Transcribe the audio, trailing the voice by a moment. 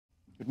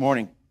Good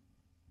morning.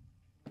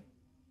 Good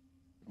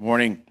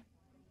morning.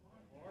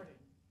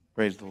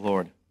 Praise the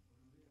Lord.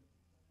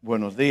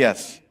 Buenos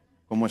días.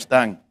 ¿Cómo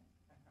están?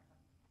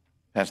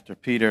 Pastor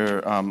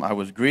Peter, I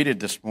was greeted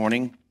this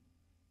morning.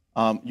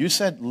 You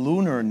said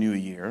Lunar New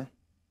Year.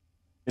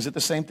 Is it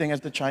the same thing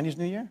as the Chinese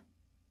New Year?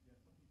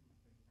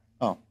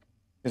 Oh.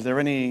 Is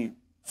there any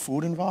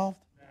food involved?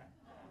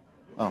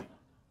 Oh.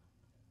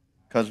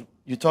 Because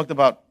you talked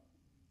about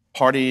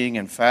partying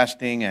and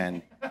fasting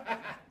and...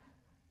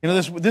 You know,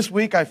 this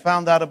week I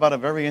found out about a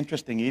very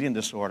interesting eating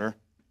disorder.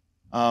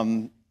 I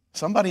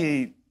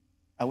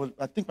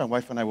think my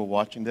wife and I were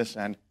watching this,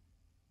 and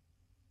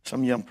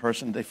some young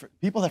person,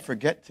 people that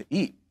forget to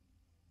eat,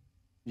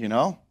 you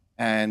know?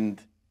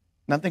 And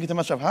I'm thinking to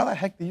myself, how the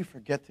heck do you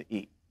forget to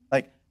eat?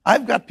 Like,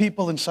 I've got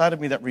people inside of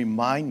me that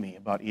remind me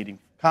about eating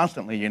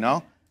constantly, you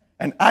know?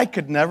 And I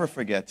could never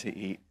forget to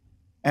eat.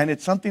 And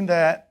it's something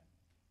that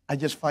I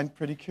just find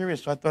pretty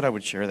curious, so I thought I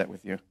would share that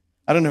with you.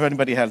 I don't know if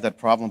anybody has that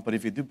problem, but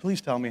if you do,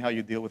 please tell me how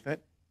you deal with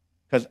it,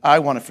 because I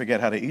want to forget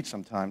how to eat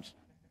sometimes.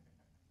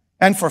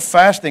 And for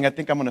fasting, I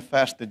think I'm going to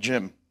fast the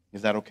gym.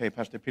 Is that okay,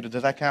 Pastor Peter?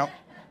 Does that count?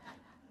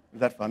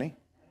 Is that funny?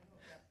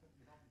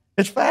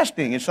 It's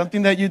fasting. It's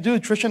something that you do.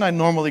 Trish and I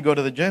normally go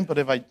to the gym, but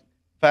if I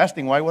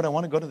fasting, why would I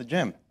want to go to the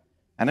gym?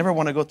 I never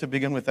want to go to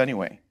begin with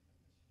anyway.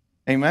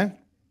 Amen?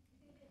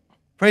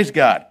 Praise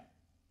God.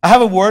 I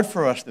have a word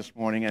for us this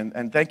morning,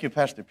 and thank you,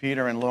 Pastor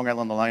Peter and Long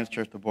Island Alliance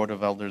Church, the Board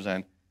of Elders,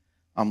 and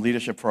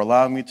leadership for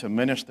allowing me to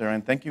minister.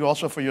 And thank you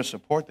also for your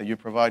support that you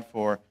provide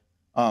for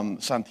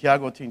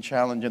Santiago Teen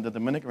Challenge in the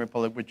Dominican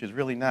Republic, which is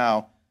really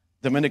now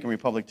Dominican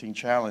Republic Teen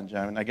Challenge.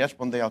 And I guess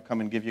one day I'll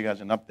come and give you guys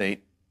an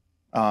update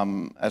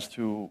as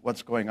to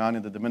what's going on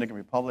in the Dominican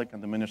Republic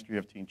and the Ministry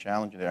of Teen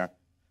Challenge there.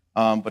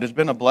 But it's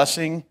been a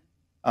blessing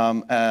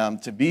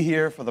to be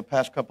here for the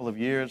past couple of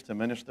years, to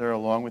minister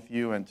along with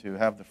you and to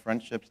have the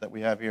friendships that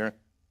we have here,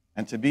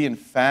 and to be in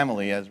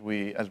family as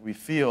we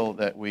feel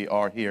that we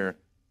are here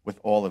with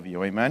all of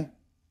you. Amen?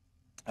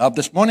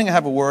 This morning I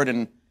have a word,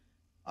 and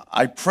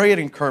I pray it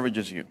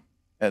encourages you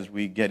as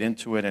we get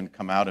into it and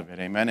come out of it.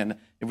 Amen? And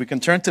if we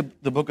can turn to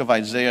the book of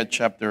Isaiah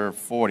chapter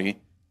 40,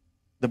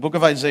 the book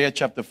of Isaiah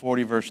chapter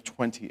 40, verse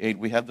 28.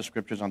 We have the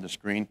scriptures on the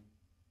screen.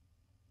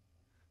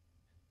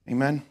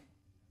 Amen?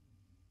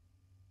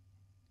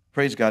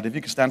 Praise God. If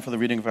you could stand for the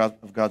reading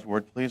of God's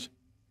word, please.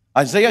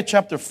 Isaiah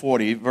chapter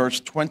 40,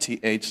 verse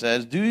 28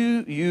 says, "Do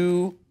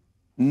you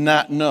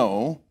not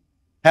know?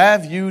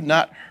 Have you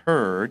not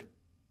heard?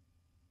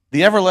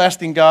 The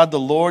everlasting God, the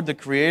Lord, the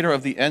creator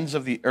of the ends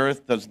of the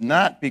earth, does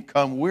not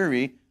become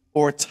weary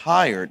or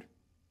tired.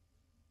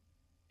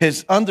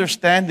 His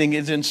understanding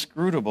is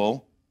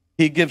inscrutable.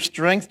 He gives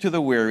strength to the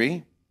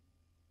weary,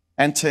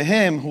 and to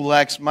him who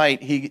lacks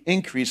might, he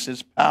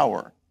increases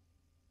power.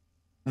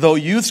 Though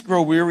youths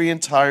grow weary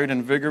and tired,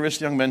 and vigorous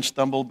young men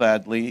stumble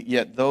badly,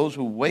 yet those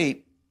who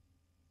wait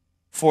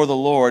for the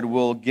Lord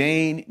will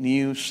gain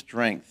new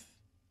strength.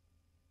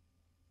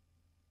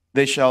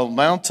 They shall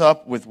mount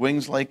up with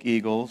wings like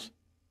eagles.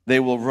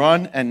 They will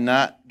run and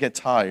not get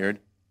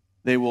tired.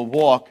 They will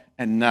walk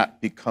and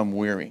not become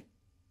weary."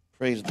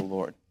 Praise the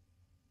Lord.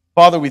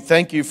 Father, we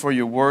thank you for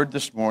your word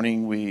this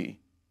morning. We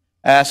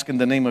ask in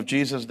the name of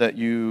Jesus that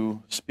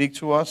you speak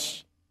to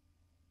us,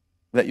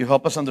 that you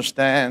help us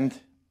understand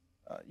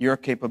your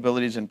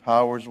capabilities and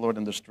powers, Lord,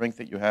 and the strength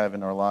that you have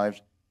in our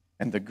lives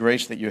and the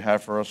grace that you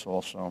have for us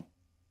also.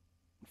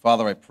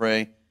 Father, I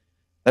pray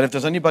that if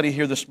there's anybody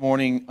here this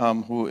morning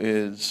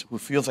who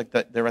feels like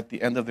that they're at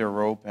the end of their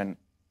rope and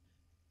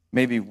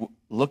maybe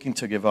looking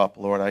to give up,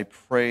 Lord, I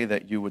pray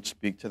that you would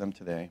speak to them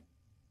today.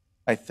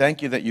 I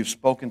thank you that you've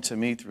spoken to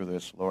me through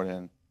this, Lord,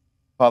 and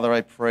Father,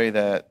 I pray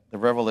that the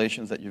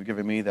revelations that you've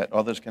given me, that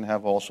others can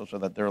have also, so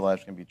that their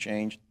lives can be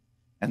changed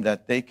and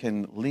that they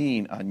can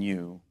lean on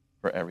you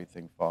for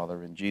everything,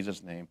 Father. In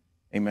Jesus' name,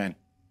 amen.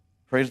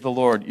 Praise the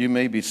Lord. You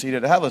may be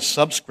seated. I have a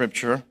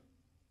subscripture.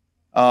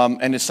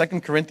 And it's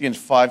 2 Corinthians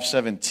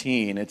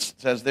 5:17. It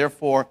says,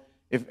 "Therefore,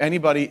 if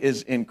anybody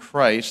is in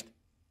Christ,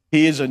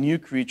 he is a new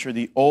creature.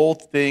 The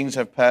old things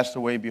have passed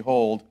away.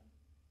 Behold,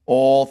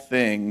 all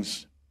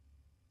things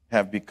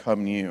have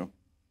become new."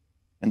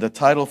 And the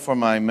title for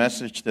my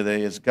message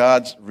today is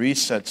God's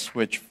Reset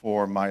Switch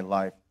for My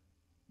Life.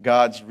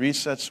 God's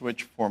Reset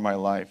Switch for My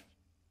Life.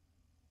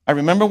 I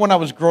remember when I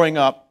was growing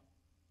up,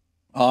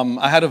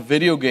 I had a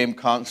video game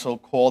console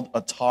called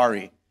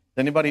Atari. Is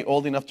anybody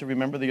old enough to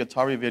remember the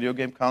Atari video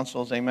game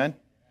consoles? Amen?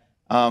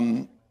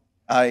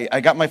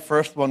 I got my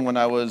first one when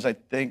I was, I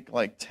think,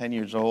 like 10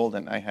 years old,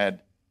 and I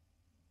had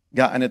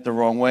gotten it the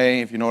wrong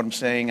way, if you know what I'm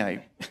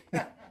saying.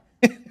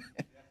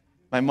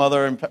 My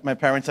mother and my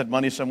parents had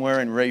money somewhere,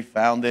 and Ray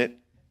found it,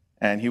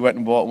 and he went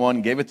and bought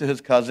one, gave it to his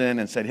cousin,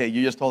 and said, "Hey,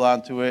 you just hold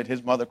on to it."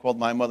 His mother called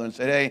my mother and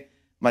said, "Hey,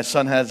 my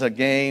son has a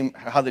game.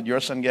 How did your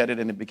son get it?"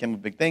 And it became a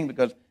big thing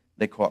because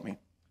they caught me.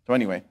 So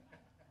anyway,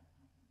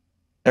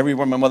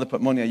 everywhere my mother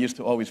put money, I used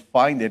to always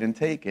find it and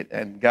take it.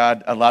 And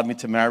God allowed me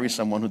to marry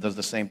someone who does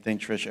the same thing.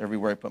 Trish,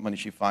 everywhere I put money,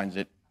 she finds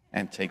it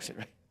and takes it.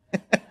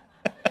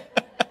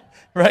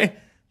 Right?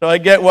 So I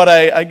get what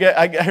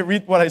I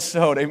reap what I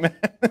sowed. Amen.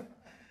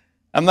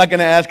 I'm not going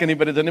to ask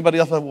anybody, does anybody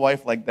else have a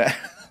wife like that?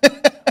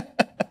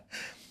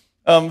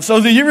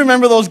 So do you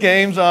remember those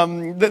games?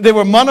 They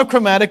were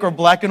monochromatic or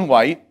black and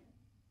white,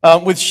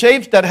 with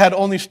shapes that had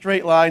only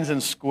straight lines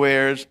and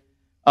squares.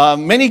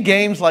 Many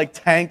games like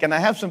Tank, and I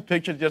have some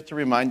pictures just to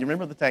remind you.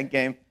 Remember the Tank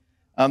game?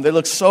 They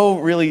look so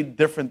really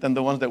different than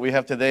the ones that we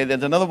have today.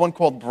 There's another one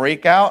called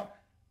Breakout.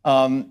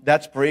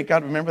 That's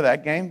Breakout. Remember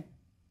that game?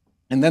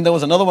 And then there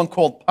was another one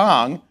called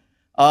Pong.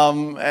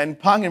 And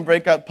Pong and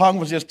Breakout, Pong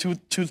was just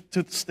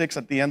two sticks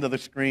at the end of the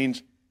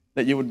screens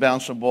that you would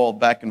bounce a ball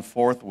back and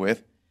forth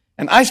with.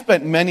 And I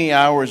spent many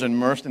hours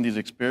immersed in these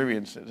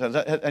experiences.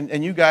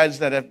 And you guys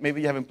that have,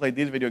 maybe you haven't played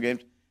these video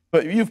games,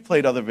 but you've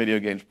played other video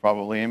games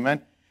probably,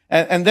 amen?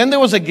 And then there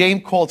was a game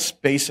called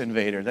Space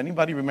Invaders.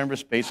 Anybody remember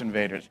Space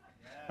Invaders?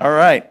 All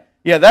right.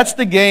 Yeah, that's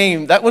the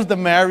game. That was the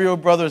Mario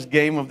Brothers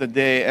game of the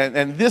day.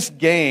 And this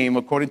game,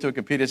 according to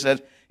Wikipedia,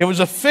 says it was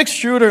a fixed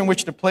shooter in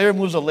which the player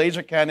moves a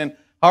laser cannon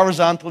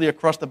horizontally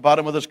across the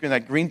bottom of the screen.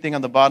 That green thing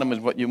on the bottom is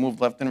what you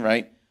move left and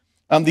right.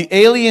 The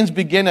aliens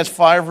begin as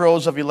 5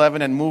 rows of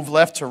 11 and move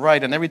left to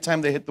right. And every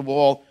time they hit the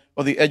wall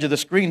or the edge of the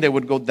screen, they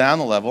would go down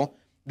a level.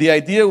 The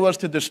idea was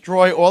to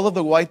destroy all of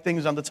the white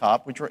things on the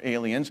top, which were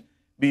aliens,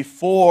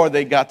 before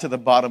they got to the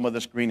bottom of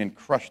the screen and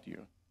crushed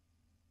you.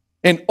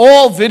 In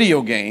all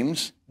video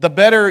games, the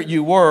better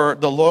you were,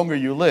 the longer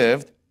you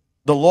lived,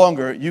 the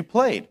longer you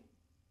played.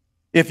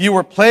 If you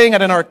were playing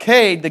at an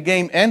arcade, the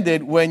game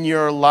ended when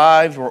your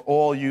lives were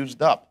all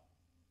used up.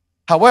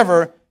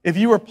 However, if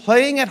you were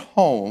playing at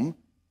home,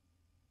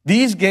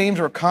 these games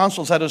or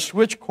consoles had a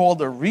switch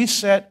called a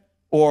reset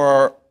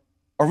or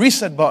a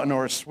reset button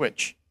or a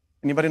switch.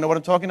 Anybody know what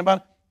I'm talking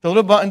about? The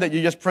little button that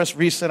you just press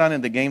reset on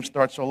and the game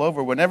starts all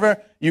over. Whenever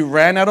you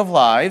ran out of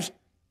lives,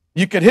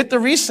 you could hit the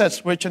reset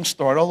switch and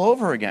start all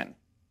over again.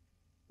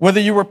 Whether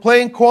you were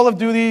playing Call of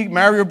Duty,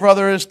 Mario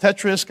Brothers,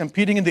 Tetris,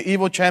 competing in the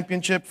EVO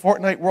Championship,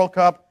 Fortnite World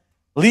Cup,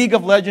 League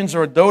of Legends,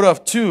 or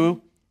Dota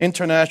 2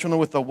 International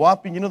with a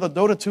whopping, the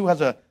Dota 2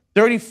 has a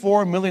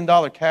 $34 million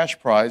cash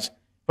prize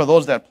for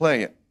those that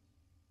play it.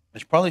 I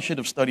probably should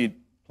have studied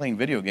playing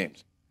video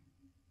games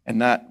and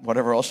not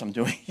whatever else I'm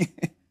doing.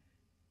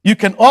 You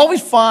can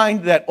always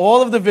find that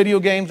all of the video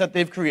games that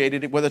they've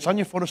created, whether it's on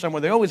your phone or somewhere,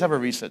 they always have a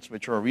reset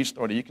switch or a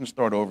restart, or you can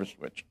start over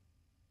switch.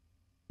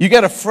 You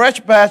get a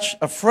fresh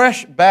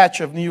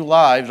batch of new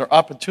lives or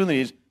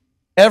opportunities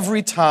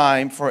every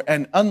time for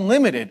an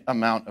unlimited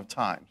amount of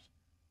times.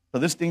 So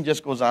this thing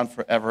just goes on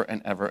forever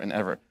and ever and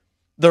ever.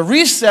 The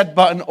reset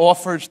button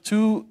offers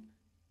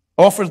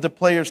the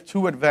players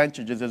 2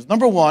 advantages. It's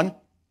number 1,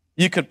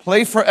 you could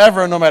play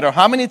forever no matter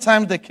how many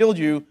times they killed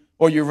you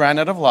or you ran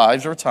out of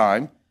lives or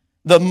time.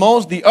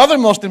 The other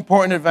most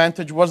important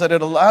advantage was that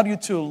it allowed you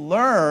to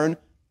learn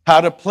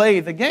how to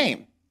play the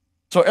game.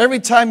 So every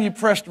time you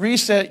pressed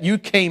reset, you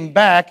came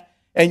back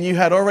and you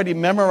had already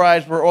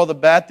memorized where all the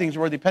bad things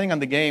were, depending on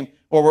the game,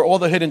 or where all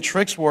the hidden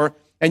tricks were,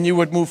 and you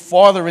would move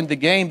farther in the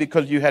game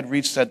because you had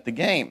reset the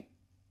game.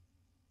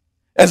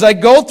 As I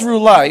go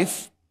through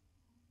life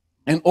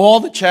and all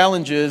the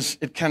challenges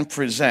it can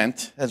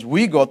present as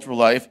we go through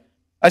life,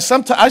 I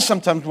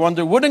sometimes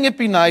wonder, wouldn't it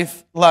be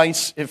nice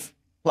if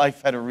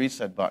life had a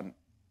reset button?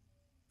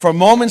 For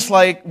moments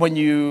like when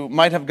you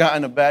might have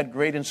gotten a bad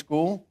grade in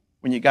school,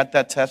 when you got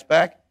that test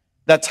back,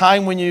 that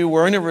time when you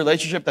were in a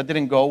relationship that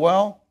didn't go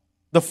well,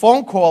 the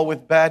phone call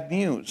with bad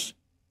news,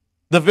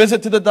 the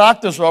visit to the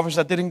doctor's office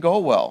that didn't go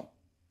well.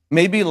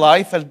 Maybe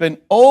life has been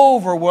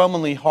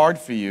overwhelmingly hard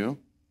for you,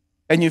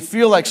 and you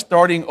feel like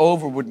starting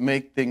over would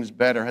make things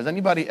better. Has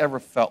anybody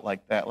ever felt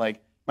like that?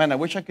 Like, man, I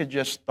wish I could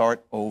just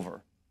start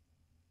over.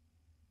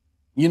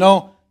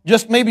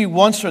 Just maybe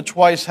once or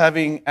twice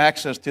having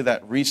access to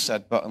that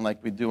reset button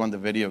like we do on the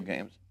video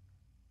games.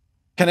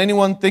 Can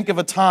anyone think of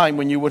a time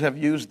when you would have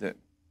used it?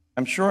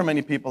 I'm sure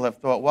many people have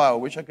thought, wow, I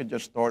wish I could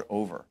just start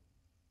over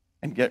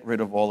and get rid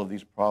of all of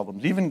these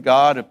problems. Even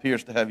God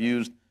appears to have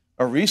used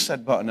a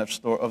reset button of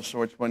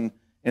sorts when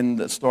in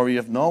the story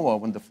of Noah,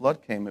 when the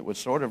flood came. It was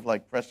sort of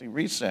like pressing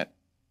reset,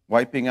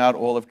 wiping out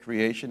all of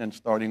creation and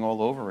starting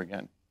all over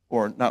again.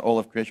 Or not all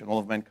of creation, all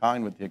of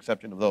mankind, with the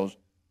exception of those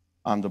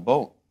on the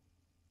boat.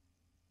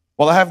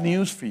 Well, I have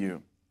news for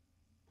you.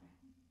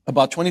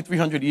 About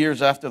 2,300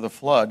 years after the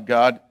flood,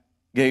 God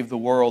gave the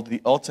world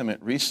the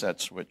ultimate reset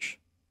switch.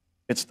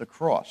 It's the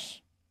cross.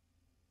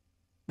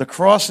 The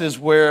cross is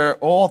where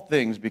all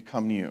things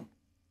become new.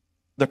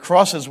 The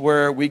cross is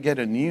where we get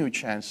a new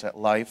chance at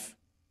life.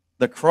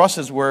 The cross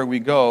is where we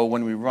go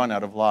when we run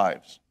out of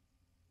lives.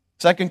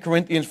 2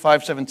 Corinthians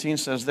 5:17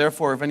 says,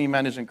 therefore, if any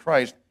man is in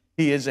Christ,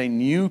 he is a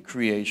new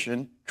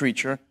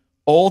creature.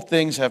 All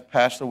things have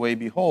passed away.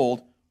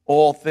 Behold,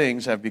 all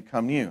things have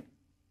become new.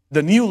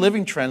 The New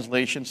Living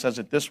Translation says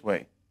it this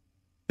way.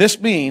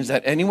 This means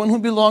that anyone who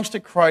belongs to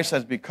Christ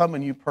has become a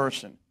new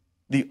person.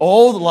 The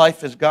old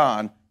life is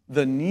gone.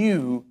 The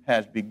new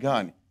has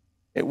begun.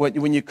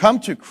 When you come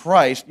to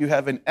Christ, you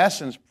have, in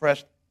essence,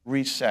 pressed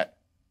reset.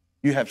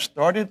 You have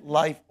started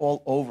life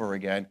all over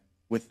again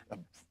with a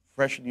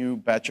fresh new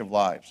batch of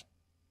lives.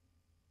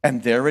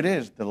 And there it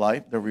is, the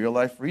real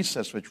life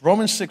reset switch.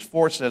 Romans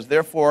 6:4 says,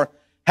 therefore,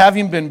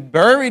 having been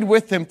buried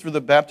with him through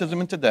the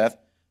baptism into death,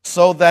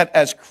 so that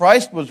as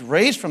Christ was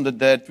raised from the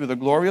dead through the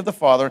glory of the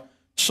Father,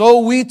 so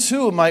we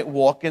too might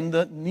walk in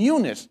the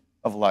newness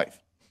of life.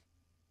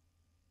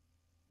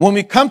 When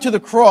we come to the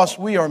cross,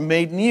 we are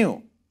made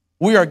new.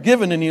 We are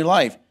given a new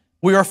life.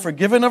 We are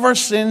forgiven of our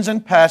sins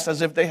and past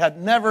as if they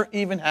had never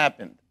even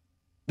happened.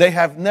 They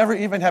have never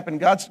even happened.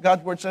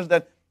 God's word says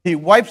that he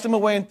wipes them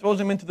away and throws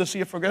them into the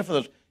sea of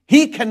forgetfulness.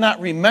 He cannot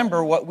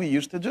remember what we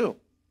used to do.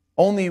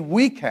 Only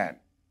we can.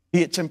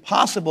 It's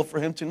impossible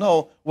for him to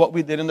know what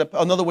we did in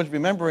other words,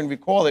 remember and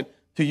recall it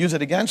to use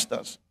it against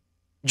us.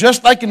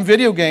 Just like in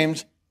video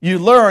games, you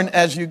learn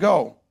as you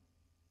go.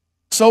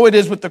 So it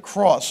is with the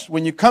cross.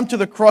 When you come to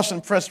the cross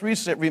and press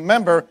reset,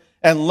 remember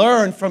and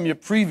learn from your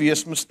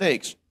previous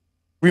mistakes.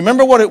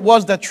 Remember what it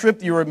was that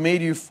tripped you or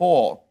made you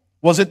fall.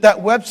 Was it that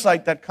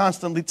website that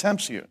constantly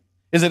tempts you?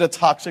 Is it a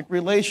toxic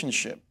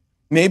relationship?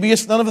 Maybe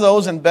it's none of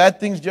those and bad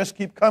things just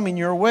keep coming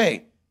your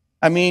way.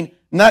 I mean,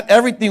 not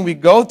everything we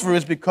go through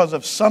is because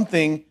of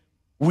something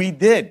we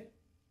did.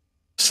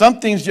 Some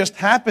things just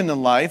happen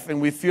in life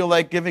and we feel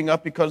like giving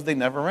up because they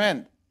never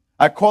end.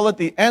 I call it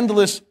the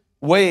endless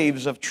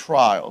waves of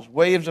trials.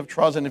 Waves of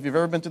trials, and if you've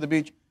ever been to the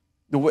beach,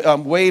 the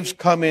waves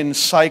come in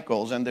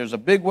cycles, and there's a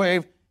big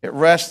wave, it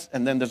rests,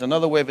 and then there's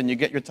another wave, and you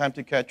get your time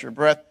to catch your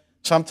breath.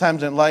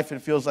 Sometimes in life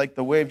it feels like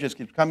the wave just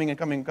keeps coming and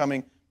coming and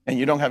coming, and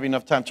you don't have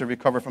enough time to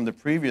recover from the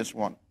previous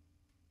one.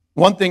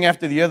 One thing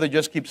after the other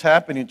just keeps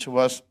happening to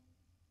us.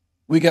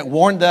 We get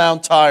worn down,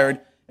 tired,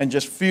 and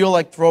just feel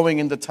like throwing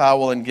in the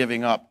towel and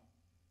giving up.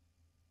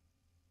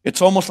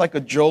 It's almost like a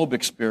Job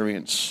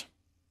experience.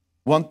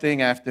 One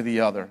thing after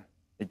the other.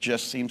 It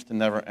just seems to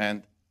never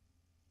end.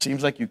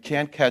 Seems like you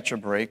can't catch a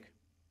break.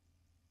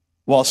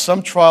 While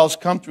some trials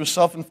come through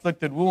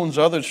self-inflicted wounds,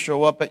 others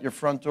show up at your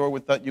front door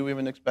without you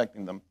even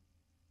expecting them.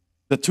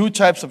 There are two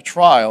types of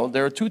trials.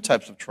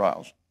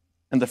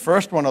 And the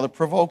first one are the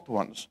provoked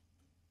ones,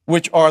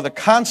 which are the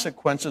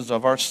consequences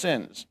of our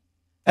sins.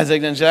 As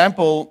an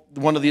example,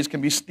 one of these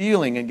can be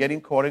stealing and getting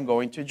caught and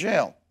going to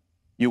jail.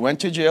 You went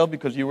to jail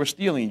because you were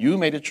stealing. You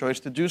made a choice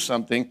to do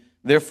something.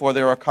 Therefore,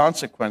 there are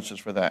consequences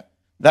for that.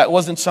 That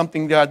wasn't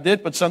something God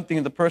did, but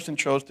something the person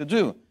chose to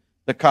do.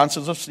 The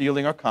consequences of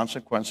stealing are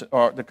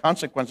the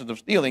consequences of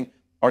stealing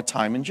are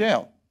time in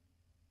jail,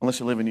 unless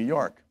you live in New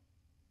York,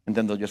 and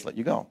then they'll just let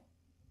you go.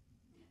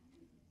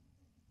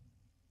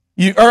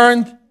 You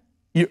earned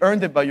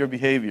it by your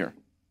behavior.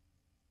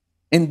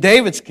 In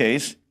David's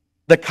case,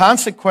 the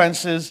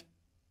consequences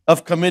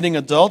of committing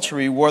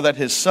adultery were that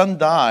his son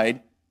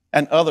died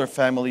and other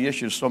family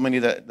issues. So many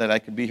that I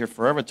could be here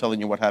forever telling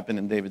you what happened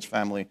in David's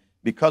family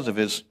because of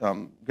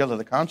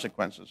the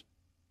consequences.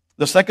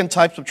 The second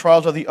types of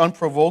trials are the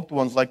unprovoked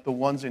ones, like the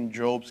ones in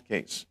Job's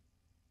case.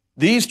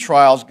 These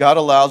trials God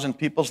allows in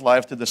people's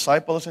lives to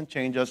disciple us and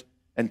change us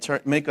and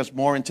make us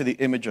more into the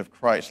image of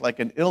Christ, like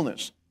an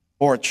illness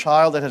or a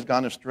child that has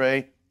gone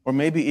astray or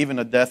maybe even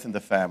a death in the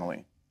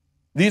family.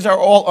 These are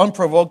all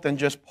unprovoked and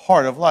just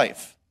part of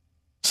life.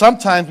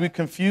 Sometimes we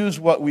confuse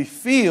what we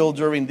feel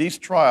during these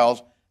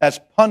trials as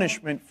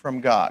punishment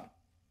from God.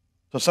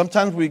 So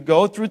sometimes we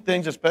go through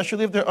things,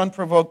 especially if they're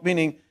unprovoked,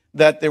 meaning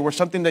that there was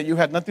something that you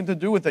had nothing to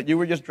do with, that you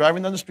were just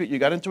driving down the street, you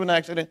got into an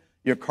accident,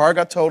 your car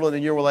got totaled,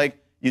 and you were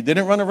like, you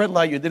didn't run a red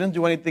light, you didn't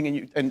do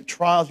anything, and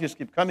trials just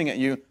keep coming at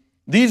you.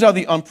 These are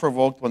the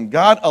unprovoked ones.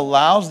 God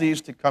allows these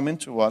to come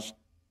into us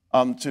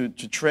to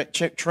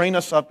train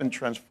us up and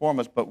transform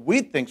us, but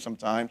we think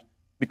sometimes,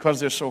 because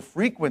they're so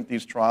frequent,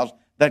 these trials,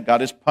 that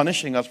God is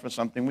punishing us for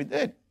something we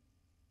did.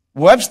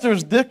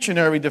 Webster's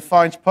dictionary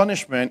defines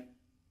punishment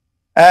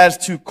as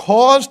to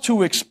cause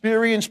to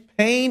experience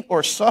pain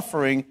or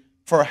suffering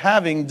for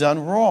having done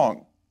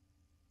wrong.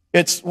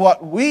 It's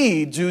what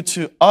we do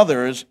to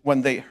others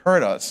when they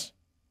hurt us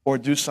or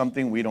do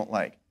something we don't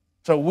like.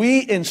 So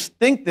we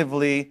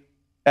instinctively,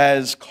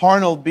 as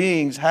carnal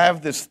beings,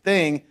 have this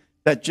thing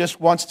that just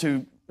wants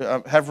to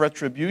have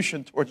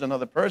retribution towards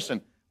another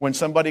person. When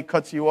somebody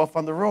cuts you off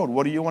on the road,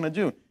 what do you want to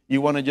do? You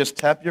want to just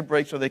tap your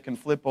brakes so they can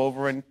flip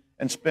over and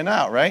spin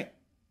out, right?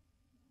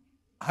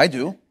 I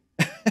do.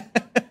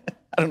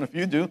 I don't know if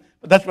you do,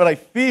 but that's what I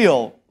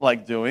feel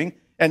like doing.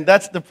 And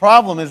that's the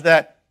problem, is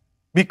that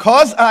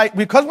because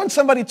when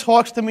somebody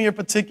talks to me a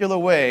particular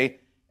way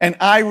and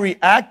I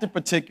react a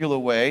particular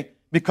way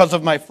because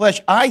of my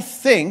flesh, I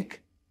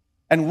think,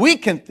 and we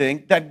can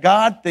think, that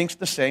God thinks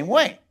the same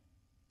way.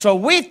 So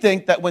we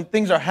think that when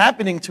things are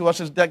happening to us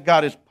is that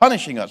God is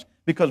punishing us,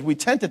 because we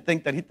tend to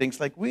think that he thinks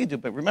like we do.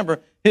 But remember,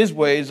 his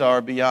ways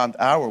are beyond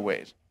our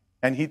ways,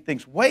 and he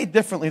thinks way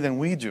differently than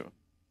we do.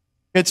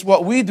 It's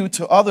what we do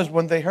to others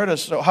when they hurt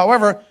us. So,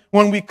 however,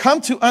 when we come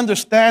to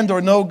understand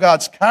or know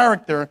God's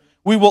character,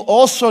 we will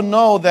also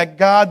know that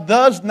God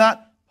does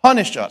not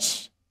punish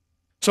us.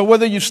 So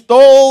whether you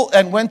stole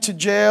and went to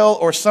jail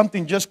or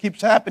something just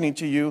keeps happening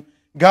to you,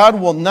 God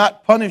will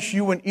not punish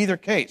you in either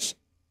case.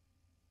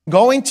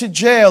 Going to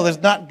jail is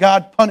not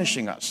God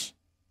punishing us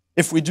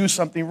if we do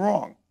something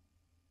wrong.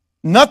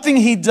 Nothing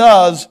he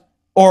does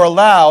or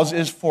allows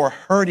is for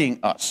hurting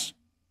us.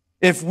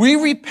 If we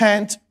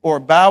repent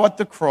or bow at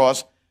the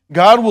cross,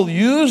 God will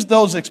use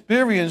those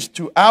experiences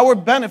to our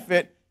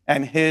benefit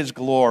and His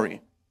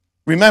glory.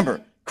 Remember,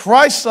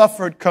 Christ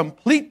suffered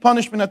complete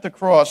punishment at the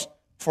cross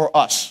for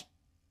us.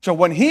 So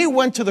when He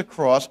went to the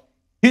cross,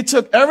 He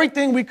took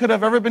everything we could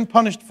have ever been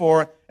punished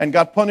for and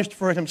got punished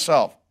for it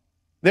Himself.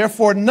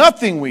 Therefore,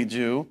 nothing we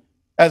do,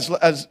 as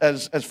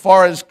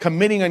far as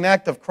committing an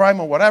act of crime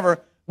or whatever,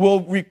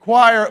 will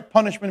require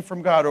punishment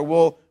from God or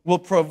will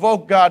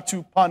provoke God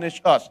to punish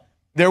us.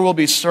 There will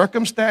be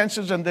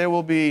circumstances and there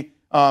will be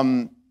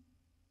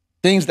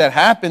things that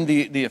happen,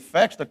 the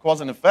effects, the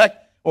cause and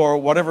effect, or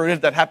whatever it is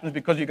that happens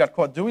because you got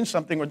caught doing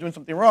something or doing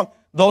something wrong.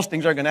 Those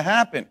things are going to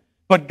happen.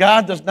 But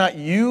God does not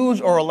use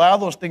or allow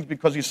those things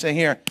because He's saying,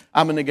 here,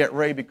 I'm going to get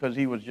Ray because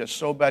he was just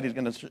so bad, he's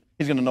going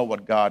to know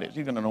what God is.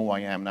 He's going to know who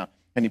I am now.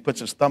 And He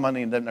puts His thumb on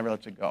it and then never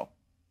lets it go.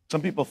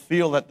 Some people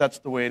feel that that's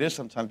the way it is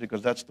sometimes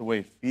because that's the way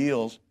it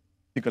feels,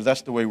 because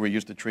that's the way we're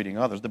used to treating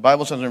others. The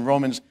Bible says in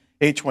Romans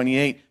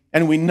 8:28,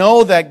 and we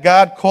know that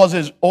God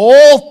causes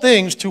all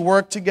things to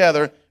work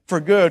together for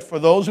good for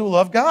those who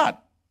love God,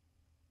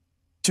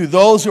 to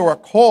those who are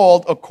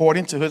called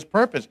according to His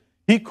purpose.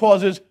 He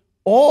causes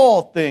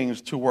all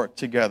things to work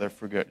together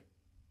for good.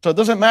 So it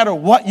doesn't matter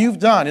what you've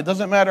done. It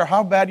doesn't matter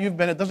how bad you've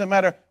been. It doesn't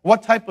matter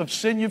what type of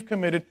sin you've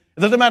committed. It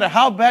doesn't matter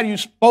how bad you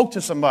spoke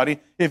to somebody.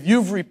 If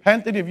you've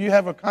repented, if you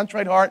have a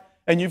contrite heart,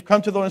 and you've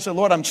come to the Lord and said,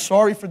 Lord, I'm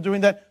sorry for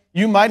doing that,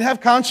 you might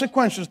have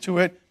consequences to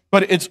it,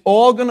 but it's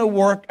all going to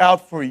work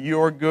out for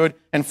your good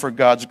and for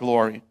God's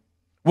glory.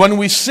 When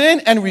we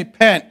sin and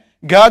repent,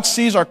 God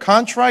sees our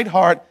contrite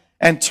heart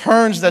and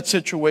turns that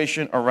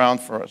situation around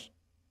for us.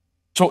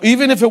 So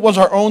even if it was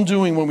our own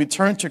doing, when we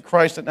turn to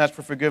Christ and ask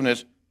for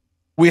forgiveness,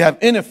 we have,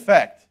 in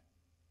effect,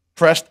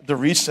 pressed the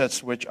reset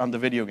switch on the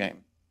video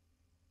game.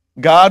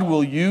 God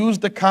will use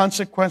the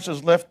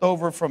consequences left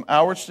over from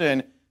our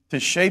sin to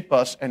shape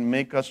us and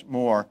make us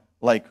more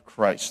like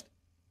Christ.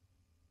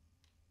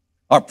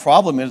 Our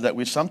problem is that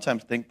we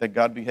sometimes think that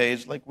God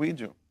behaves like we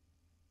do.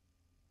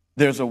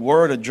 There's a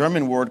word, a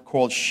German word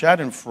called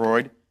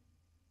Schadenfreude.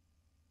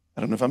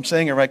 I don't know if I'm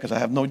saying it right because I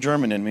have no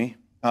German in me.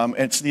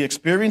 It's the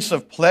experience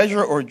of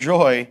pleasure or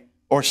joy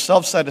or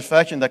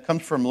self-satisfaction that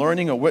comes from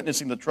learning or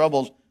witnessing the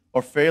troubles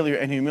or failure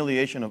and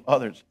humiliation of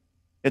others.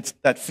 It's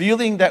that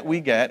feeling that we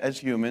get as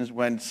humans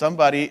when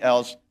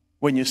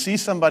you see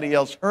somebody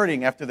else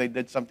hurting after they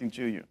did something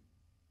to you.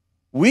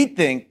 We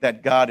think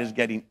that God is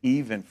getting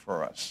even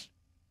for us,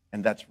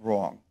 and that's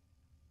wrong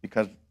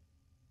because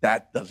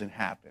that doesn't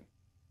happen.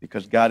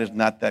 Because God is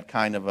not that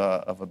kind of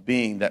a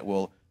being that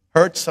will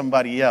hurt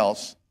somebody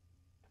else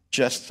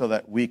just so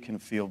that we can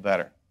feel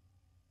better.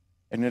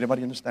 And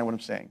anybody understand what I'm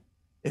saying?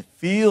 It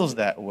feels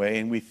that way,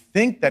 and we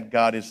think that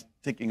God is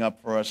sticking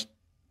up for us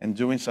and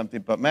doing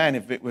something. But man,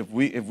 if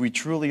we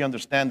truly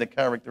understand the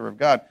character of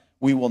God,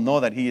 we will know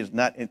that He is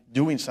not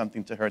doing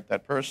something to hurt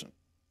that person.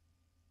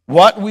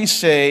 What we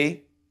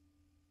say,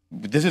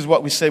 this is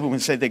what we say when we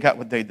say they got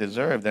what they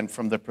deserved. And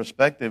from the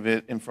perspective,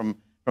 and from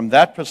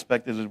that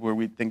perspective is where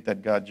we think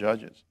that God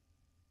judges.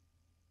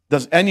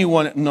 Does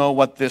anyone know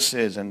what this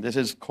is? And this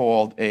is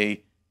called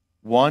a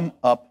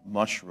one-up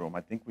mushroom.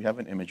 I think we have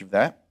an image of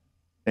that.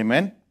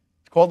 Amen?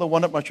 It's called the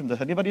one-up mushroom. Has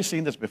anybody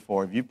seen this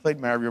before? If you played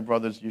Mario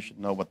Brothers, you should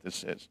know what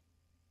this is.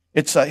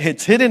 It's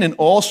hidden in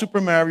all Super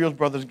Mario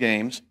Brothers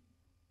games.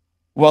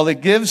 Well,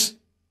 it gives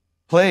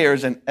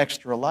players an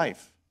extra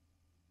life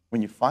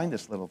when you find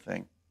this little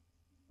thing.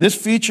 This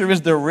feature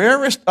is the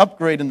rarest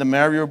upgrade in the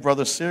Mario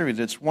Brothers series.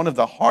 It's one of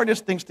the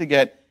hardest things to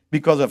get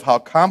because of how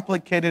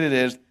complicated it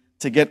is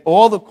to get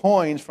all the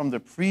coins from the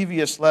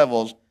previous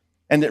levels,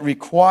 and it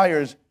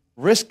requires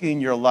risking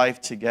your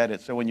life to get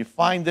it. So when you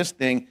find this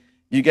thing,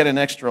 you get an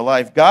extra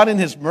life. God in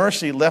His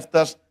mercy left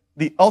us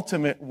the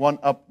ultimate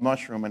one-up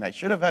mushroom, and I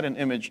should have had an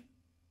image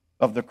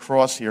of the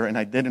cross here, and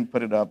I didn't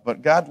put it up,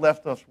 but God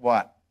left us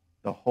what?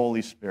 The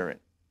Holy Spirit.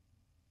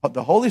 But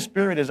the Holy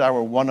Spirit is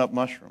our one-up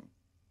mushroom.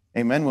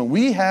 Amen. When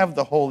we have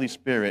the Holy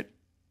Spirit,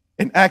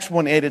 in Acts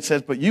 1:8 it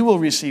says, but you will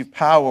receive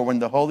power when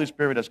the Holy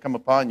Spirit has come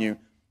upon you,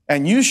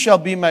 and you shall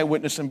be my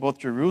witness in both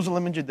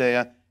Jerusalem and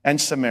Judea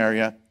and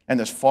Samaria, and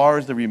as far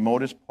as the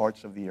remotest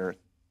parts of the earth.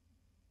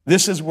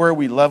 This is where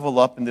we level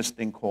up in this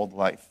thing called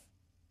life.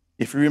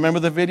 If you remember,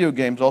 the video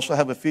games also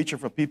have a feature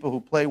for people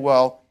who play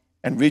well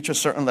and reach a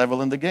certain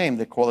level in the game.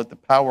 They call it the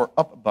power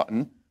up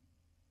button.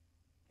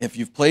 If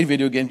you've played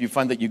video games, you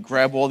find that you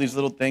grab all these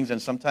little things,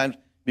 and sometimes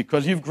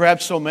because you've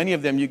grabbed so many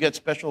of them, you get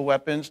special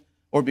weapons,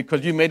 or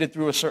because you made it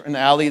through a certain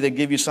alley, they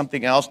give you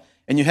something else,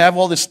 and you have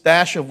all this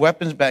stash of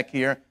weapons back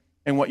here,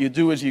 and what you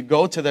do is you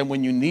go to them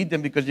when you need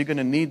them because you're going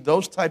to need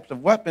those types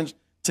of weapons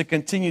to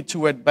continue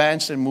to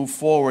advance and move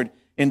forward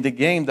in the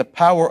game. The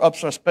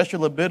power-ups are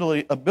special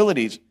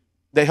abilities.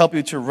 They help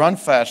you to run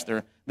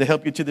faster. They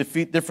help you to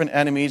defeat different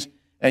enemies,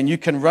 and you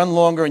can run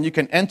longer, and you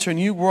can enter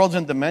new worlds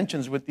and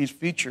dimensions with these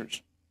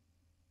features.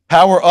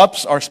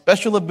 Power-ups are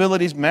special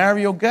abilities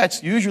Mario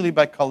gets, usually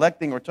by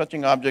collecting or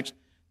touching objects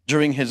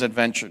during his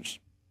adventures.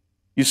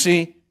 You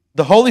see,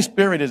 the Holy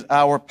Spirit is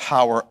our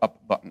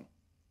power-up button.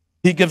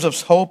 He gives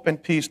us hope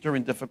and peace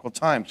during difficult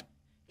times.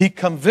 He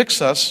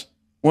convicts us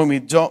when we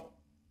don't.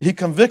 He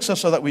convicts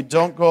us so that we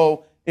don't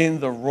go in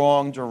the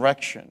wrong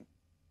direction.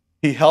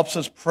 He helps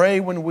us pray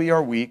when we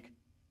are weak.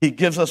 He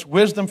gives us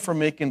wisdom for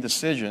making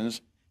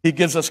decisions. He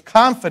gives us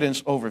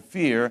confidence over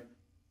fear.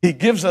 He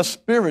gives us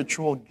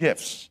spiritual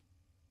gifts.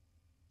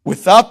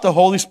 Without the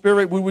Holy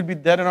Spirit, we would be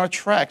dead in our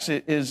tracks.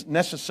 It is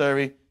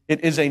necessary.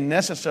 It is a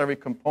necessary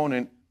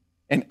component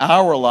in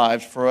our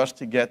lives for us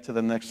to get to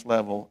the next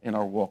level in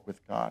our walk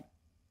with God.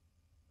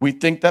 We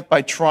think that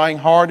by trying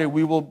harder,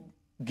 we will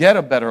get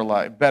a better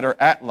life, better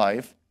at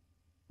life.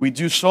 We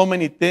do so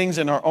many things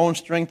in our own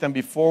strength, and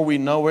before we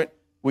know it,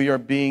 we are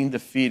being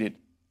defeated,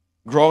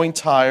 growing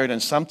tired,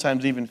 and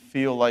sometimes even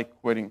feel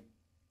like quitting.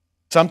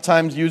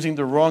 Sometimes using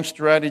the wrong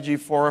strategy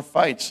for our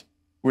fights.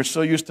 We're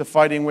so used to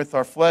fighting with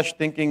our flesh,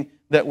 thinking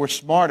that we're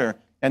smarter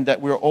and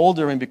that we're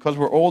older, and because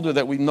we're older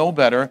that we know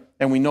better,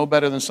 and we know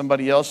better than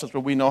somebody else, so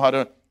we know how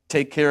to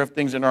take care of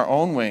things in our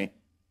own way.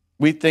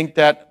 We think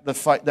that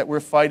that we're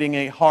fighting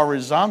a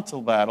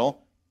horizontal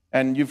battle,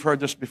 and you've heard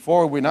this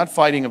before. We're not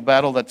fighting a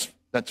battle that's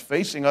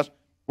facing us.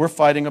 We're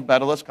fighting a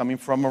battle that's coming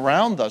from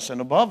around us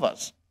and above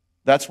us.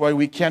 That's why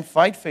we can't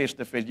fight face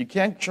to face. You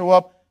can't show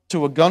up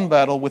to a gun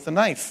battle with a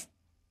knife.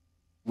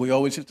 We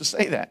always used to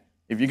say that.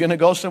 If you're going to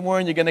go somewhere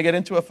and you're going to get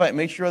into a fight,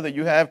 make sure that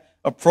you have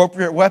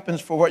appropriate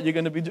weapons for what you're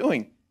going to be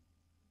doing.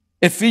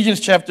 Ephesians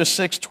chapter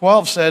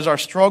 6:12 says, our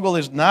struggle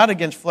is not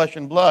against flesh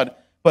and blood,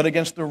 but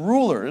against the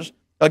rulers,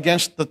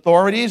 against the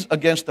authorities,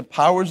 against the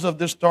powers of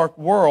this dark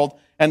world,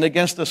 and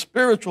against the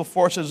spiritual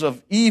forces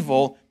of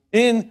evil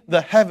in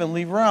the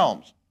heavenly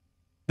realms.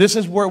 This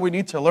is where we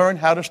need to learn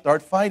how to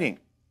start fighting.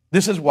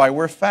 This is why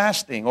we're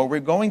fasting, or we're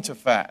going to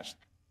fast,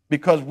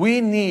 because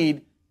we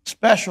need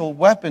special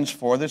weapons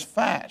for this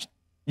fast.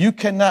 You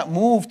cannot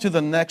move to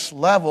the next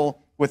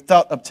level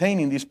without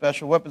obtaining these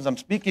special weapons. I'm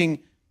speaking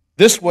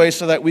this way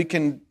so that we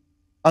can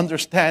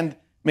understand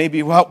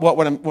maybe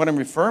what I'm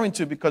referring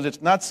to, because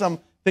it's not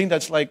something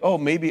that's like, oh,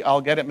 maybe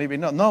I'll get it, maybe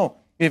no. No,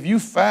 if you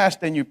fast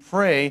and you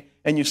pray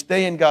and you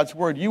stay in God's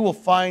Word, you will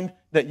find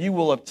that you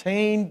will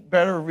obtain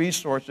better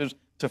resources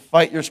to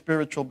fight your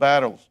spiritual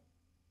battles.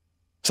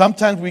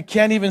 Sometimes we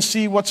can't even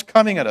see what's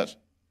coming at us.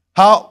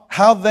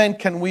 How then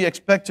can we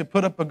expect to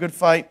put up a good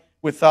fight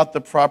without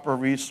the proper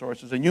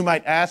resources? And you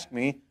might ask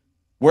me,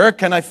 where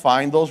can I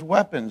find those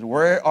weapons?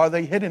 Where are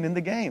they hidden in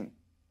the game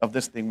of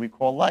this thing we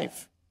call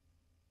life?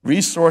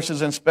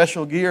 Resources and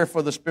special gear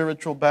for the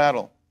spiritual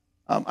battle.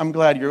 I'm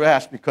glad you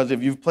asked, because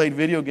if you've played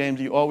video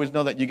games, you always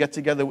know that you get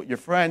together with your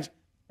friends,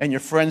 and your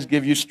friends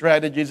give you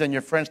strategies, and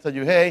your friends tell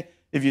you, hey,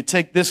 if you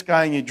take this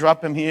guy and you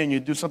drop him here and you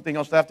do something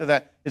else after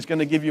that, it's going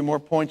to give you more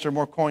points or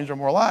more coins or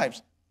more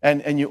lives.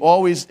 And you're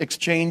always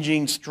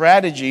exchanging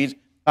strategies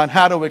on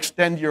how to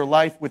extend your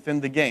life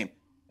within the game.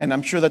 And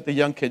I'm sure that the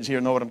young kids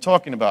here know what I'm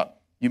talking about.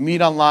 You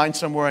meet online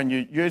somewhere and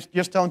you're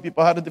just telling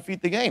people how to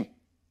defeat the game,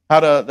 how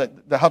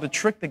to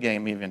trick the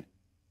game even.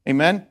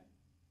 Amen?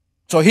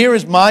 So here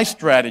is my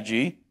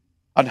strategy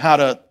on how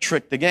to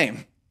trick the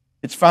game.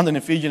 It's found in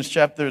Ephesians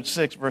chapter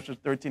 6, verses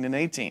 13 and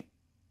 18.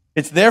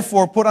 It's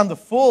therefore put on the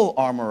full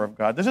armor of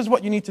God. This is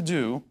what you need to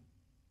do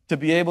to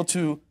be able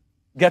to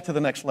get to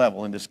the next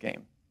level in this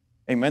game.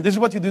 Amen. This is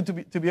what you do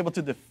to be able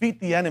to defeat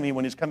the enemy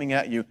when he's coming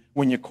at you,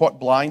 when you're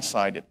caught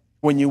blindsided,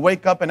 when you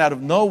wake up and out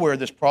of nowhere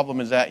this problem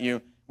is at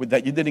you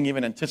that you didn't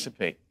even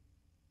anticipate.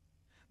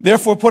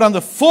 Therefore, put on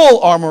the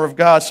full armor of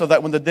God so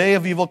that when the day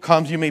of evil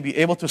comes, you may be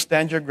able to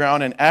stand your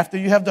ground, and after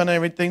you have done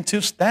everything,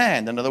 to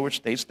stand. In other words,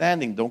 stay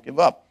standing. Don't give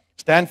up.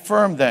 Stand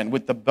firm then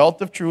with the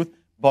belt of truth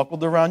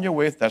buckled around your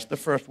waist. That's the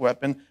first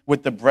weapon.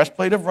 With the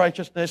breastplate of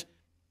righteousness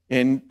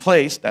in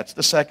place. That's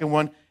the second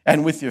one.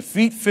 And with your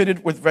feet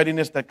fitted with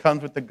readiness that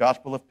comes with the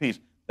gospel of peace.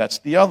 That's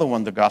the other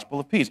one, the gospel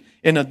of peace.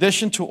 In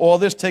addition to all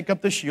this, take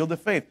up the shield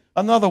of faith,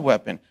 another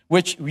weapon,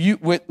 with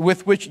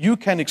which you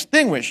can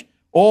extinguish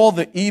all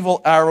the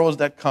evil arrows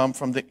that come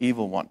from the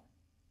evil one.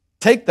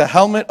 Take the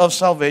helmet of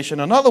salvation,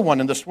 another one,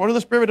 and the sword of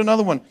the Spirit,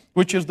 another one,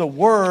 which is the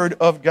word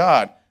of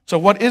God. So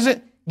what is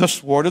it? The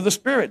sword of the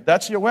Spirit.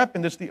 That's your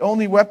weapon. It's the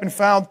only weapon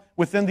found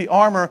within the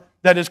armor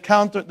that's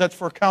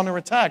for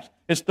counterattacks.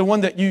 It's the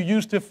one that you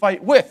use to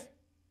fight with.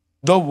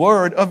 The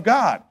Word of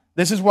God.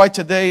 This is why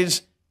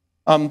today's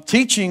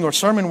teaching or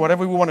sermon,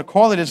 whatever we want to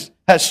call it,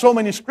 has so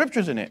many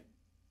scriptures in it.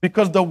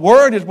 Because the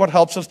Word is what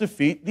helps us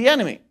defeat the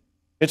enemy.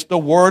 It's the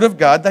Word of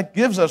God that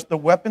gives us the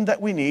weapon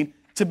that we need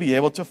to be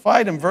able to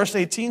fight him. Verse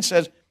 18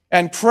 says,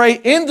 and pray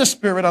in the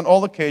Spirit on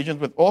all occasions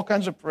with all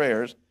kinds of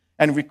prayers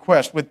and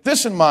requests. With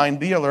this in mind,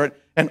 be alert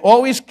and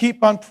always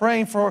keep on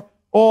praying for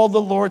all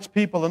the Lord's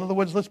people. In other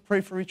words, let's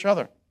pray for each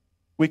other.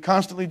 We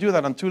constantly do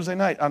that on Tuesday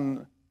night,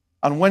 on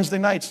Wednesday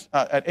nights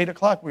at 8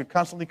 o'clock. We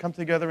constantly come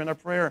together in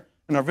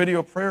our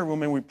video prayer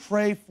room, and we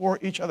pray for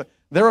each other.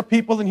 There are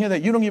people in here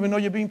that you don't even know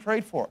you're being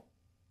prayed for.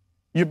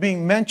 You're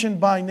being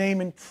mentioned by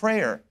name in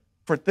prayer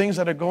for things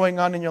that are going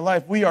on in your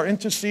life. We are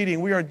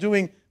interceding. We are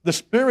doing the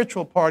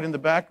spiritual part in the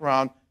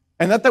background.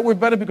 And not that we're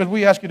better because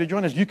we ask you to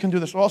join us. You can do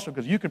this also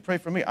because you can pray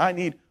for me. I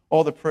need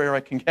all the prayer I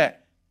can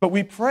get. But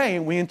we pray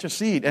and we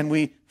intercede and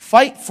we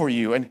fight for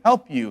you and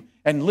help you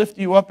and lift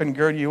you up and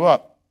gird you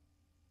up.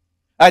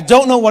 I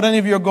don't know what any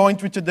of you are going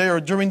through today or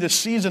during this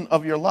season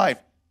of your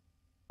life,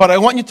 but I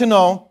want you to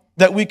know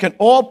that we can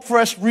all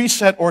press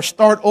reset or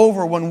start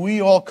over when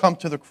we all come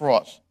to the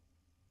cross.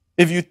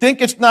 If you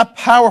think it's not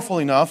powerful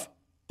enough,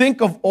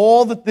 think of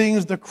all the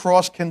things the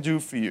cross can do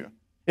for you.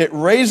 It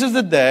raises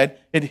the dead,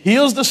 it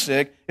heals the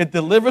sick, it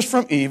delivers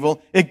from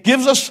evil, it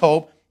gives us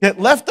hope, it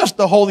left us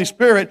the Holy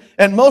Spirit,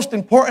 and most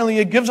importantly,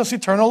 it gives us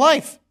eternal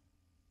life.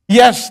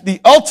 Yes, the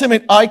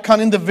ultimate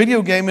icon in the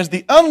video game is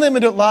the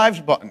unlimited lives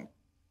button.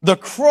 The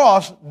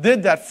cross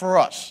did that for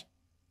us.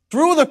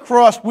 Through the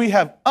cross, we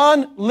have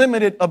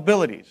unlimited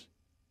abilities.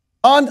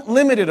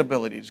 Unlimited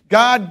abilities.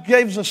 God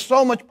gives us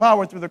so much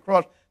power through the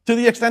cross to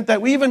the extent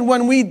that even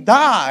when we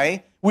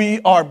die, we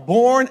are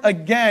born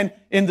again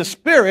in the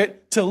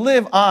Spirit to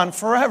live on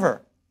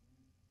forever.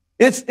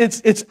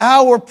 It's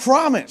our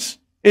promise.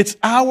 It's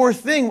our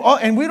thing. Oh,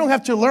 and we don't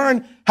have to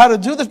learn how to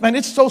do this, man.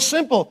 It's so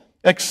simple.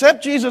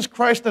 Accept Jesus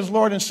Christ as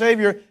Lord and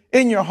Savior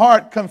in your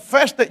heart.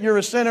 Confess that you're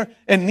a sinner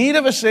in need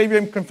of a Savior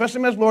and confess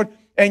Him as Lord,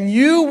 and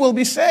you will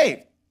be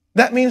saved.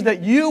 That means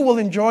that you will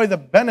enjoy the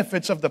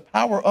benefits of the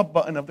power up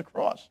button of the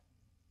cross.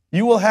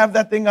 You will have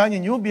that thing on you,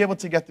 and you will be able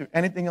to get through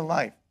anything in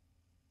life.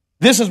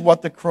 This is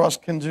what the cross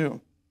can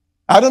do.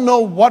 I don't know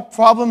what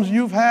problems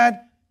you've had.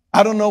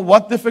 I don't know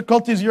what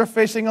difficulties you're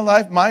facing in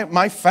life.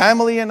 My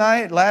family and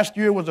I, last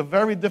year was a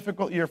very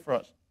difficult year for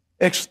us.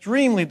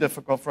 Extremely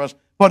difficult for us.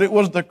 But it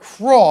was the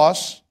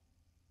cross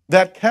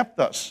that kept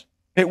us.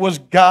 It was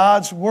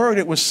God's word.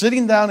 It was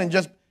sitting down and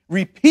just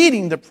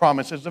repeating the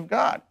promises of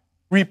God.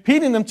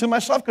 Repeating them to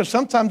myself, because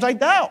sometimes I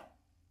doubt.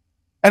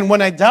 And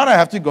when I doubt, I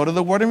have to go to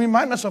the word and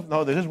remind myself,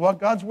 no, this is what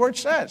God's word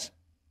says.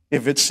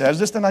 If it says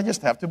this, then I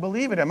just have to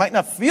believe it. It might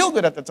not feel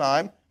good at the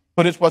time,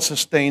 but it's what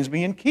sustains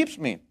me and keeps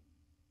me.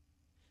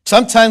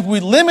 Sometimes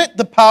we limit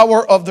the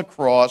power of the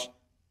cross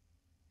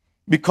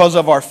because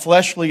of our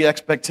fleshly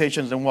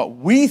expectations and what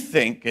we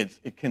think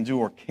it can do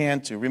or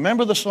can't do.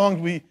 Remember the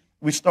songs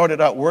we started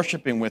out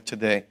worshiping with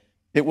today?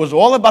 It was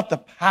all about the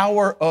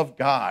power of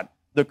God,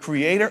 the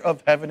creator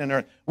of heaven and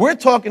earth. We're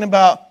talking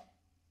about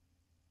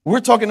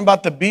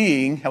the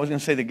being, I was going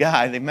to say the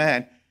guy, the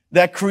man,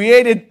 that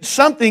created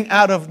something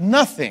out of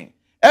nothing.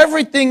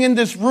 Everything in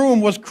this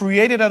room was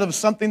created out of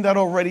something that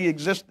already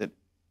existed.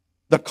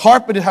 The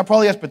carpet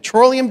probably has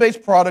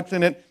petroleum-based products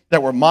in it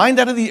that were mined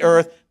out of the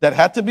earth that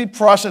had to be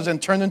processed and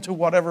turned into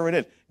whatever it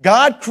is.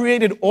 God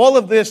created all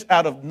of this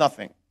out of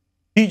nothing.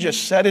 He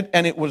just said it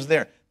and it was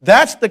there.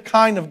 That's the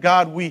kind of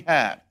God we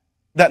have.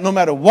 That no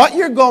matter what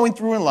you're going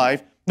through in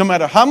life, no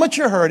matter how much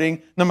you're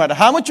hurting, no matter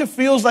how much it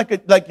feels like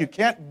you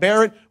can't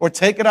bear it or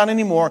take it on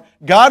anymore,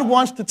 God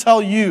wants to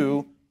tell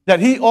you that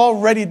He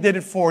already did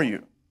it for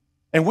you.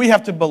 And we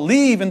have to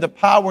believe in the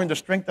power and the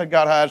strength that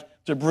God has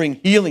to bring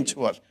healing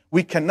to us.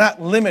 We cannot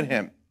limit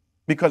Him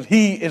because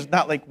He is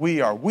not like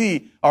we are.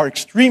 We are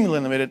extremely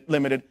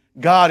limited.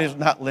 God is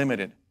not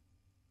limited.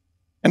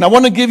 And I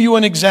want to give you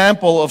an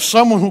example of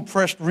someone who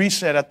pressed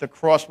reset at the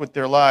cross with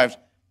their lives,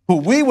 who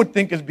we would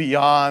think is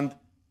beyond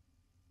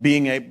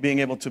being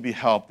able to be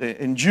helped.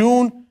 On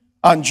June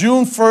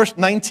 1st,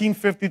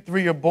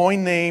 1953, a boy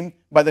named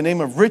by the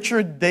name of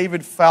Richard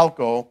David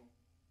Falco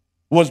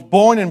was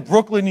born in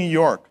Brooklyn, New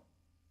York.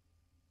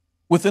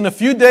 Within a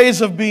few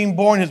days of being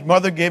born, his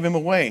mother gave him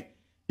away.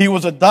 He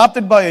was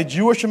adopted by a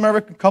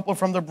Jewish-American couple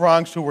from the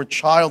Bronx who were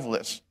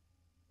childless.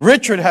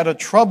 Richard had a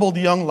troubled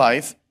young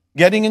life,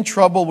 getting in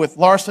trouble with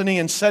larceny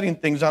and setting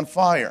things on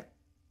fire.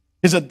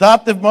 His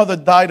adoptive mother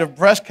died of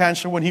breast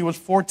cancer when he was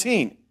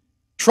 14.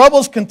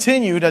 Troubles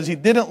continued as he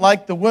didn't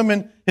like the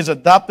women his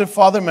adoptive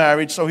father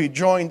married, so he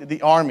joined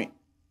the army.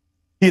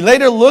 He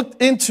later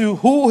looked into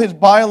who his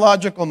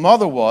biological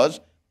mother was,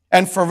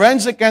 and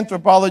forensic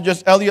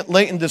anthropologist Elliot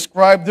Layton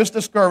described this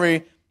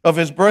discovery of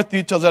his birth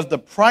details as the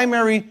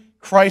primary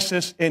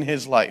crisis in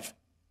his life.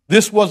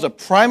 This was a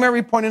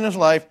primary point in his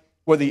life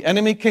where the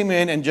enemy came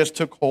in and just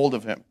took hold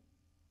of him.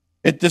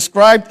 It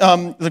described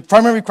the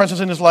primary crisis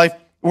in his life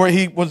where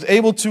he was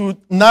able to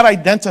not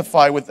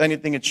identify with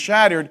anything. It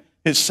shattered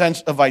his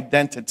sense of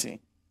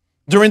identity.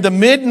 During the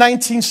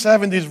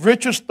mid-1970s,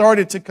 Richard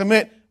started to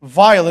commit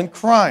violent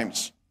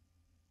crimes.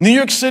 New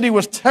York City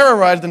was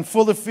terrorized and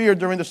full of fear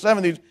during the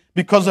 70s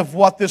because of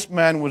what this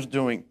man was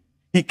doing.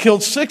 He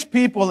killed 6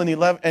 people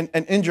and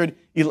injured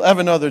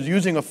 11 others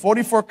using a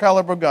 .44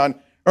 caliber gun,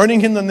 earning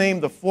him the name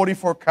the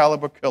 .44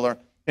 caliber killer.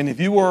 And if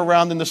you were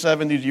around in the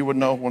 70s, you would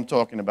know who I'm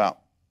talking about.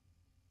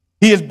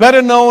 He is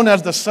better known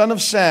as the son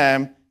of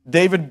Sam,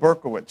 David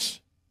Berkowitz.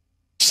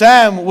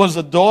 Sam was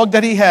a dog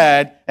that he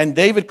had, and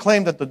David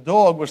claimed that the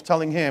dog was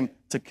telling him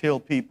to kill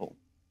people.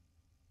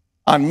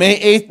 On May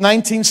 8,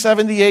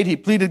 1978, he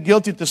pleaded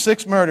guilty to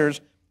 6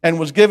 murders and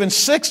was given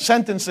 6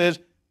 sentences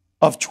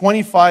of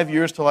 25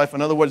 years to life.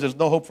 In other words, there's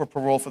no hope for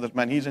parole for this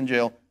man. He's in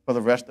jail for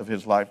the rest of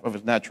his life, of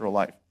his natural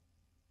life.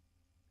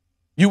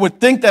 You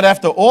would think that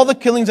after all the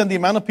killings and the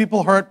amount of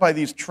people hurt by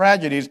these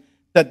tragedies,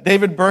 that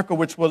David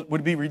Berkowitz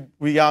would be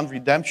beyond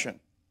redemption.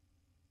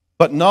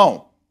 But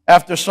no.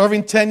 After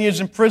serving 10 years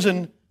in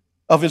prison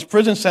of his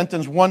prison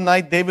sentence, one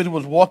night David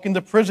was walking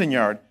the prison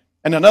yard,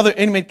 and another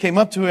inmate came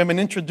up to him and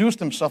introduced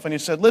himself, and he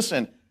said,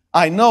 listen,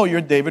 I know you're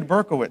David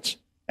Berkowitz,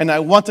 and I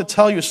want to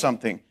tell you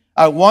something.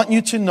 I want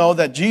you to know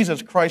that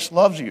Jesus Christ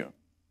loves you,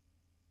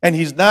 and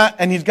he's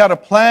got a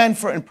plan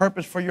for and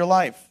purpose for your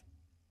life.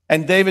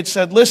 And David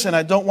said, listen,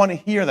 I don't want to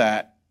hear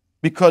that,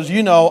 because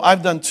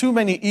I've done too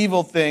many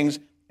evil things,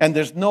 and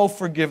there's no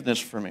forgiveness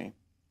for me.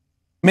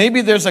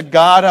 Maybe there's a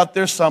God out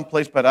there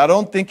someplace, but I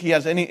don't think he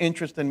has any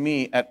interest in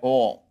me at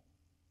all.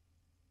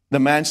 The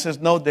man says,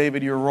 no,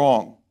 David, you're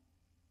wrong.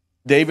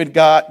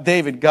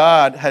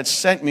 God had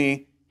sent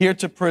me here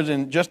to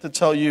prison just to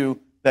tell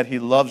you that he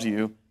loves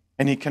you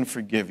and he can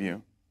forgive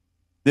you.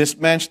 This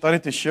man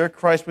started to share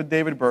Christ with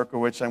David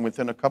Berkowitz, and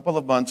within a couple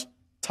of months'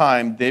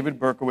 time, David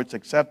Berkowitz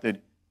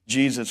accepted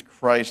Jesus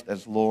Christ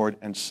as Lord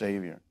and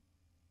Savior.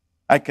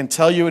 I can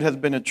tell you it has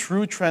been a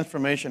true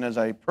transformation, as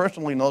I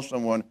personally know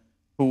someone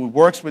who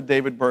works with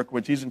David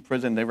Berkowitz. He's in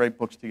prison. They write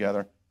books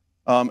together.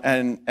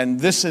 And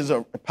this is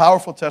a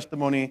powerful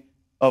testimony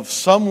of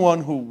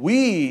someone who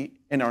we,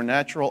 in our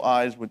natural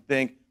eyes, would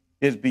think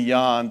is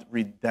beyond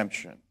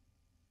redemption.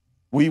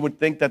 We would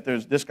think that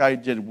this guy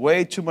did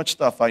way too much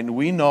stuff. I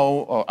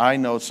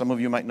know, some of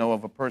you might know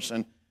of a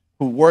person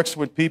who works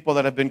with people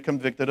that have been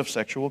convicted of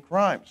sexual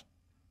crimes.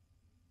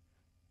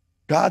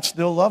 God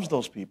still loves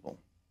those people.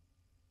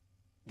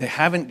 They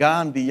haven't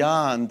gone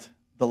beyond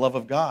the love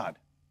of God,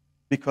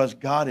 because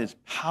God is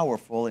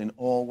powerful in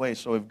all ways.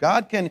 So if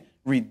God can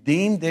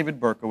redeem David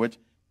Berkowitz,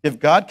 if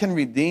God can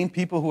redeem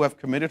people who have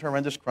committed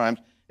horrendous crimes,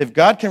 if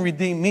God can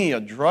redeem me, a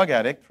drug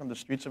addict from the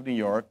streets of New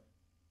York,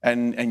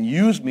 and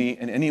use me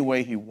in any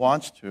way he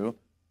wants to,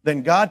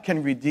 then God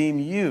can redeem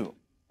you.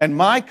 And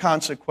my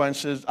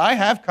consequences, I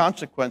have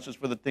consequences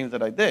for the things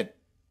that I did.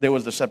 There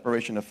was the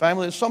separation of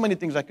family. There's so many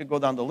things I could go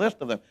down the list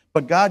of them.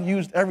 But God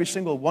used every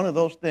single one of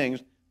those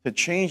things to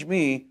change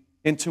me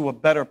into a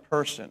better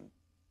person.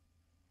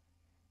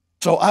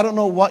 So I don't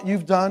know what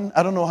you've done.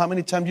 I don't know how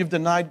many times you've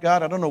denied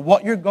God. I don't know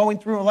what you're going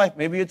through in life.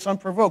 Maybe it's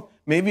unprovoked.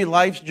 Maybe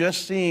life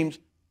just seems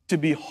to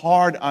be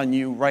hard on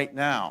you right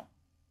now.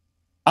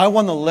 I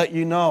want to let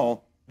you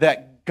know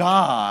that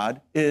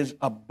God is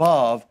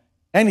above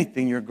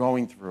anything you're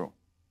going through.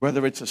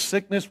 Whether it's a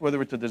sickness,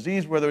 whether it's a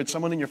disease, whether it's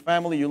someone in your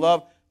family you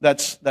love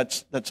that's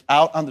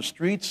out on the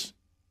streets.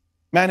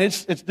 Man,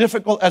 it's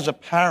difficult as a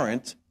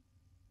parent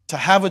to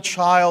have a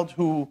child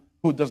who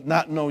does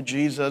not know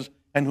Jesus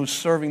and who's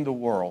serving the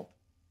world.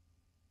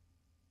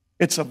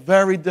 It's a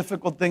very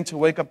difficult thing to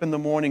wake up in the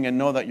morning and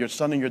know that your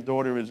son and your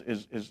daughter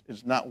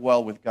is not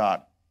well with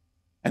God,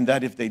 and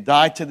that if they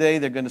die today,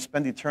 they're going to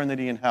spend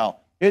eternity in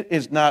hell. It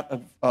is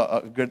not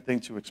a good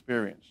thing to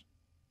experience,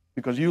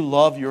 because you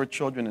love your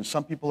children, and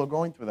some people are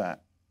going through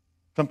that.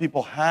 Some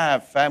people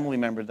have family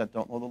members that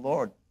don't know the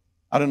Lord.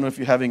 I don't know if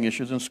you're having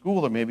issues in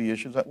school or maybe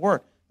issues at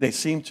work. They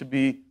seem to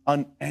be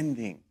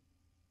unending.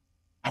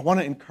 I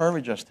want to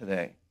encourage us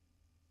today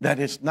that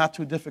it's not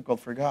too difficult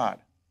for God.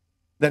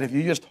 That if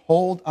you just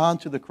hold on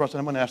to the cross, and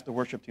I'm going to ask the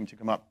worship team to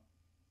come up,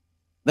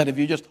 that if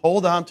you just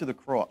hold on to the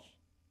cross,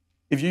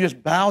 if you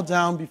just bow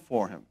down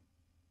before him,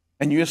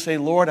 and you just say,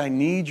 Lord, I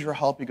need your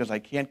help because I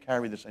can't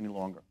carry this any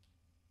longer.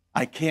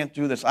 I can't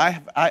do this.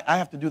 I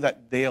have to do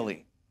that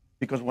daily,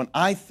 because when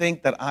I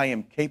think that I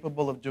am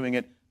capable of doing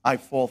it, I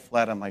fall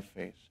flat on my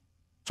face.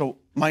 So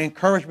my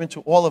encouragement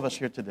to all of us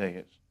here today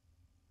is,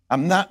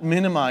 I'm not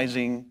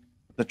minimizing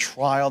the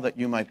trial that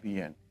you might be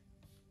in.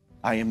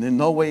 I am in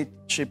no way,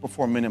 shape, or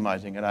form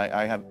minimizing it.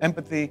 I have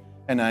empathy,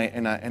 and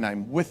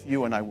I'm with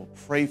you, and I will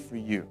pray for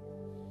you.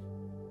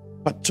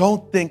 But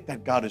don't think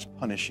that God is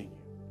punishing you.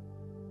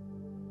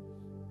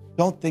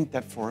 Don't think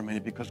that for a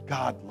minute, because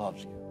God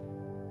loves you.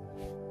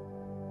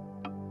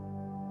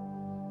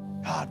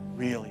 God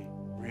really,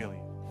 really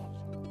loves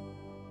you.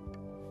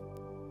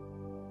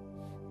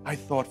 I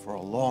thought for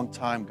a long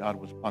time God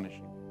was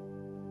punishing me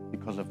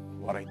because of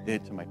what I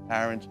did to my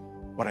parents,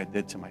 what I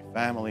did to my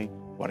family,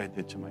 what I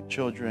did to my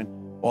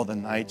children, all the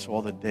nights,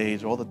 all the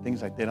days, all the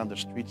things I did on the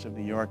streets of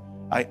New York.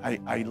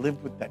 I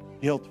lived with that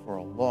guilt for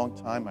a long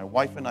time. My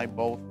wife and I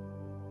both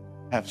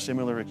have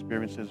similar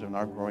experiences in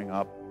our growing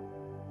up,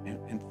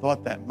 and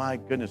thought that, my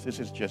goodness, this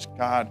is just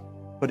God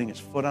putting his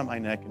foot on my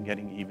neck and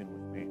getting even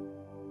with me.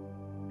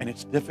 And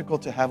it's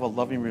difficult to have a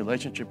loving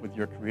relationship with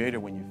your Creator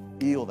when you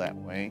feel that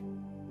way,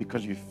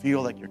 because you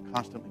feel like you're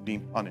constantly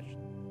being punished.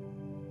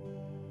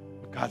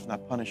 But God's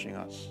not punishing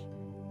us.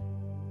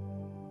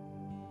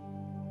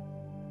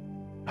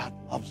 God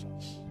loves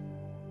us.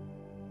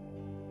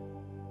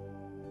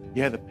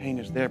 Yeah, the pain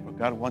is there, but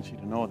God wants you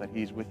to know that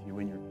he's with you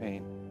in your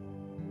pain.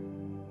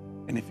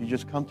 And if you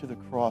just come to the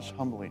cross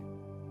humbly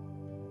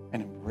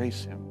and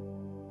embrace him,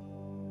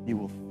 you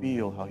will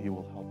feel how he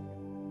will help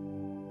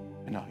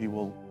you, and how he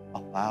will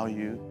allow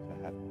you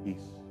to have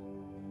peace,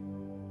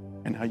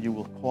 and how you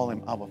will call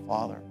him Abba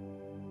Father,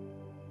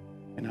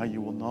 and how you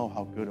will know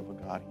how good of a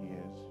God he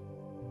is.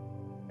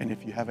 And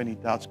if you have any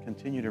doubts,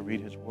 continue to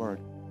read his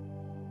word.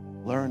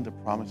 Learn the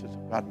promises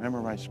of God.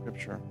 Memorize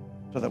scripture,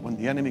 so that when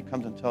the enemy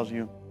comes and tells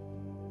you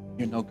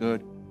you're no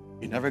good,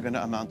 You're never going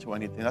to amount to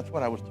anything. That's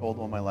what I was told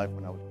all my life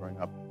when I was growing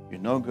up.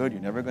 You're no good.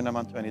 You're never going to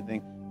amount to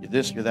anything. You're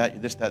this, you're that,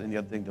 you're this, that, and the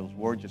other thing. Those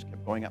words just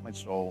kept going at my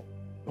soul,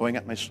 going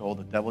at my soul.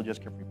 The devil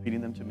just kept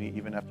repeating them to me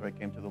even after I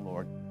came to the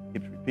Lord.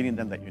 Keeps repeating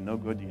them that you're no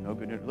good, you're no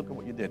good. Look at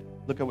what you did.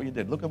 Look at what you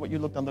did. Look at what you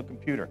looked on the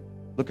computer.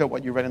 Look at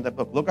what you read in that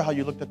book. Look at how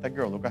you looked at that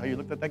girl. Look at how you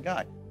looked at that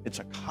guy. It's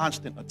a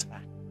constant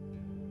attack.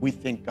 We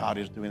think God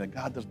is doing that.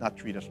 God does not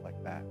treat us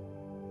like that.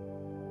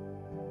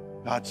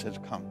 God says,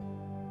 come,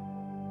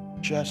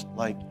 just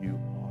like you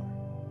are.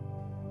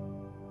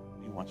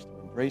 He wants to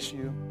embrace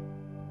you,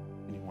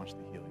 and he wants to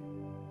heal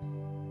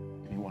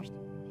you, and he wants to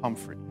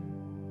comfort you.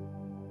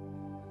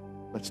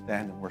 Let's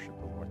stand and worship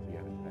the Lord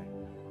together.